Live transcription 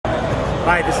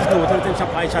Right, this is the Hotel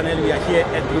Chapai channel. We are here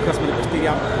at Lucas Mamelodi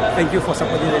Stadium. Thank you for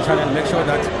supporting the channel. Make sure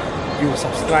that you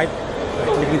subscribe by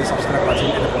clicking the subscribe button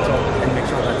at the bottom and make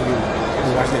sure that you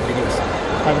watch the videos.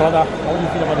 My brother, how do you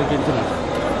feel about the game tonight?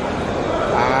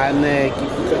 I'm my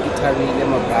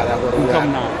brother.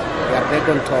 Come now. We are back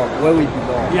on top where we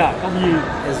belong. Yeah, come here.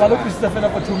 Look, we step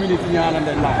for 2 minutes and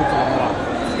then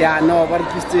yeah, no, but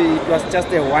it was just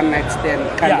a one-night stand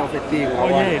kind of a thing. Oh,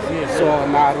 yes. So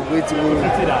now we're waiting.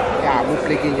 Yeah, we're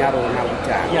playing now.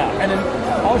 Yeah, and then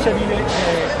how shall we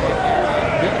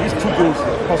these 2 goals?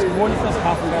 Because one first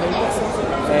half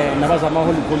and never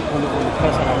on the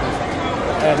press around.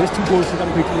 These 2 goals are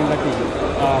quickly in that game.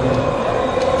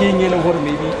 King yellow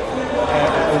maybe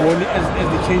as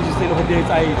the changes in the days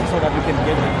so that we can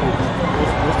get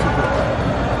those 2 goals.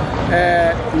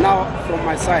 Now from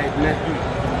my side,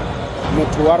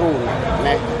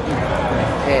 Motuaruna,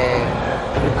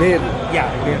 Ribeiro,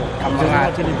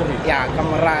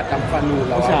 Camarade, and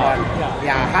Fanula,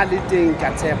 Haliting,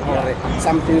 Katep,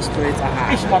 something straight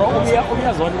ahead.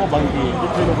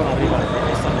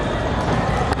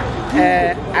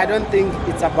 I don't think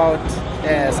it's about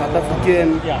South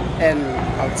African and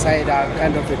outsider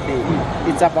kind of a thing.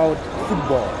 It's about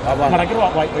football.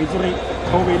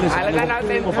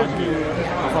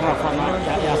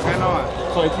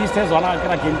 So at least there's one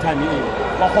game time.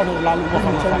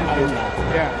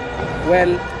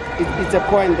 Well, it's a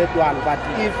point that one, but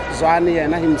if Zwane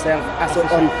and himself as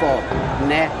on form,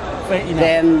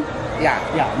 then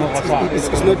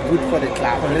it's not good for the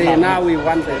club. Really, now we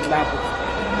want the club.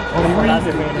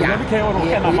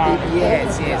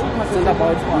 Yes. It's not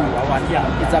about who.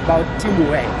 It's about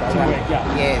teamwork.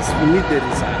 Yes, we need the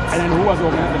results. And then who was the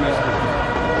man of the match?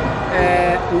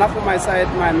 Now for my side,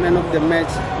 my man of the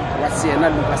match was Sienna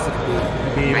Lucas.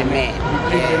 My man.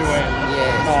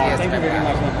 Yes. Thank you very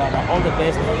much, my brother. All the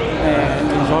best.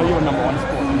 Enjoy your #1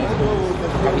 sport.